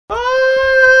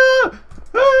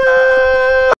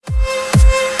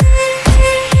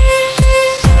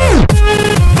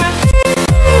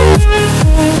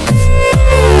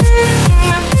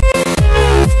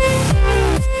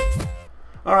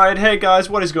hey guys,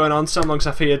 what is going on? Sam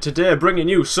Longstaff here today, bringing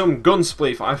you some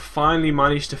Gunspleef. I finally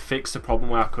managed to fix the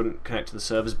problem where I couldn't connect to the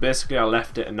servers. Basically, I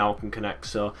left it and now I can connect,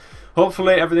 so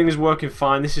hopefully everything is working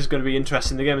fine. This is going to be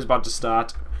interesting. The game is about to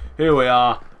start. Here we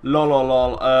are.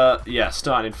 Lol. Yeah,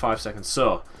 starting in 5 seconds.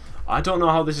 So, I don't know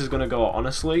how this is going to go,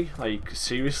 honestly. Like,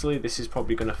 seriously, this is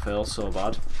probably going to fail so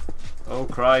bad. Oh,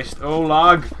 Christ. Oh,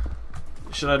 lag.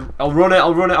 I'll run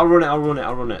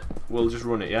it. We'll just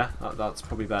run it, yeah? That's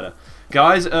probably better.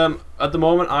 Guys, at the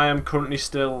moment I am currently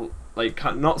still, like,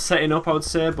 not setting up, I would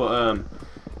say, but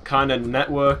kind of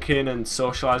networking and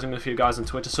socialising with a few guys on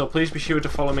Twitter, so please be sure to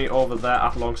follow me over there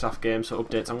at Longstaff Games for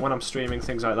updates and when I'm streaming,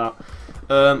 things like that.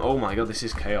 Oh my god, this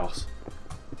is chaos.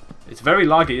 It's very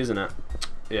laggy, isn't it?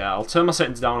 Yeah, I'll turn my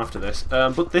settings down after this.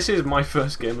 But this is my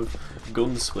first game of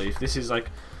Gunspleef. This is like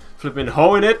flipping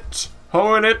hoeing it.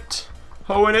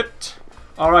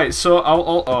 Alright, so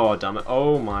oh damn it,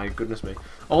 oh my goodness me.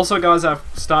 Also guys, I've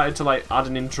started to like add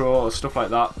an intro or stuff like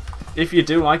that. If you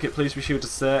do like it, please be sure to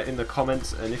say it in the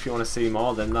comments, and if you want to see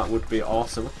more, then that would be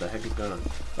awesome. What the heck is going on?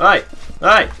 Hey!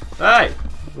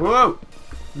 Whoa!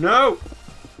 No!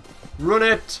 Run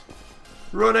it!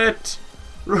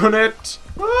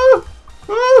 Woo!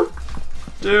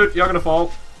 Dude, you're gonna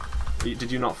fall.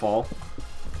 Did you not fall?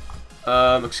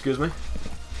 Excuse me?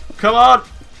 Come on!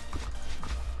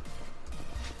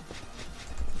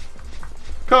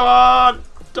 Come on!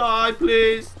 Die,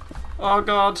 please! Oh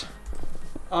god.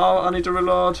 Oh, I need to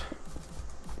reload.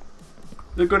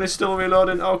 The gun is still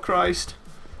reloading. Oh Christ.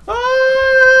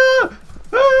 Ah!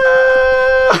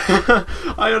 Ah!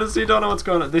 I honestly don't know what's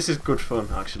going on. This is good fun,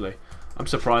 actually. I'm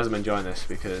surprised I'm enjoying this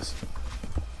because...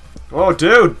 Oh,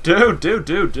 dude!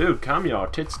 Calm your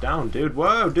tits down, dude.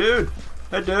 Whoa, dude!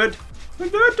 Hey, dude!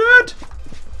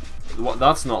 What?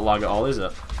 That's not lag at all, is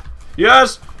it?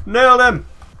 Yes! Nailed him!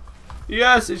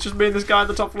 Yes, it's just me and this guy on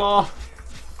the top floor.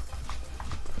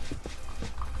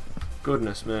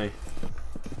 Goodness me.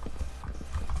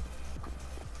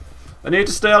 I need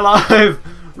to stay alive!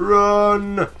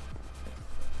 Run!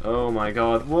 Oh my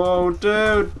god. Whoa,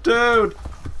 dude!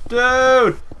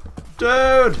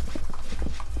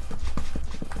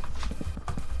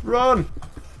 Run!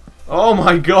 Oh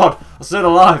my god! I stayed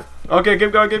alive! Okay,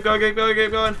 keep going.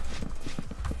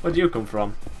 Where do you come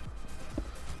from?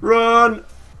 Run!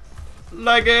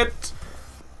 Leg it!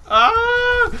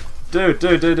 Ah! Dude.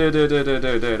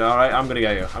 Alright, I'm gonna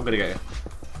get you.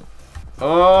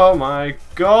 Oh my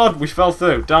god, we fell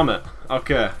through. Damn it.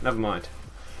 Okay, never mind.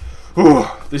 Ooh,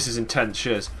 this is intense,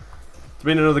 shiz. There's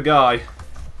been another guy.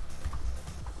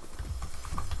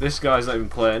 This guy's not even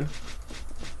playing.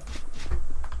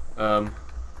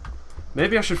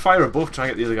 Maybe I should fire above, try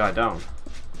and get the other guy down.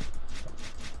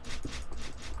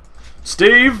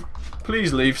 Steve!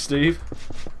 Please leave, Steve.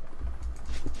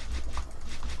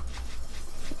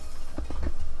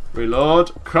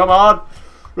 Reload. Come on.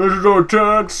 This is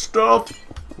intense stuff.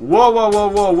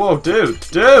 Whoa. Dude.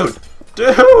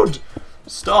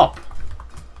 Stop.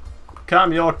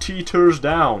 Calm your teeters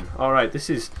down. Alright, this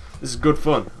is good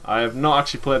fun. I have not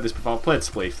actually played this before. I've played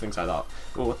Spleef, things like that.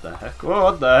 Oh, what the heck?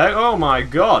 Oh my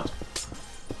god.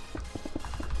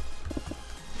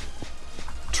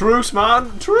 Truce,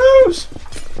 man. Truce.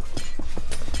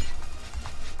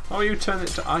 How are you turning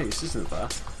it to ice? Isn't there?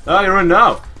 Ah, you run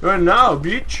now!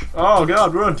 Bitch! Oh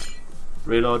god, run!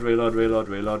 Reload. Right,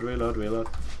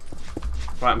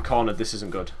 I'm cornered, this isn't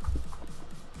good.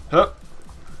 Huh.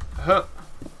 We're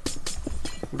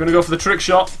gonna go for the trick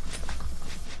shot.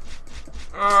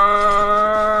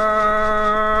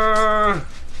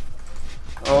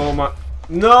 Oh my...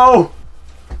 No!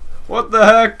 What the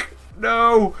heck?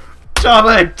 No!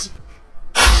 Damn it!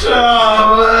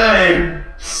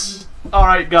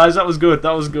 Alright guys, that was good.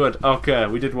 Okay,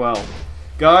 we did well.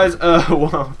 Guys,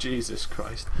 wow, Jesus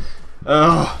Christ.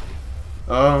 Oh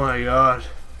my god.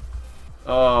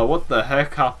 Oh, what the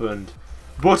heck happened?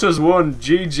 Butters won.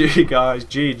 GG, guys.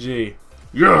 GG.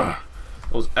 Yeah!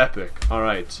 That was epic.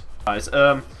 Alright. Guys,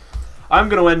 I'm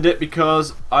gonna end it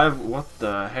because what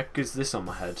the heck is this on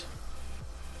my head?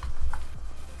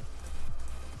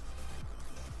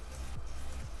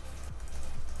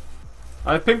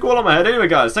 I have pink wool on my head. Anyway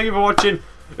guys, thank you for watching.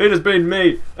 It has been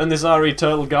me and this RE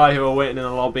Turtle guy who are waiting in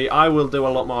the lobby. I will do a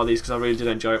lot more of these because I really did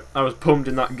enjoy it. I was pumped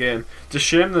in that game. It's a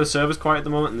shame that the server's quiet at the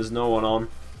moment and there's no one on.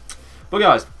 But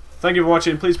guys, thank you for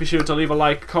watching. Please be sure to leave a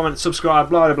like, comment, subscribe,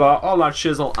 blah blah, all that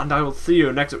shizzle, and I will see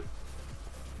you next...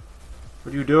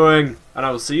 What are you doing? And I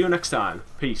will see you next time.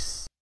 Peace.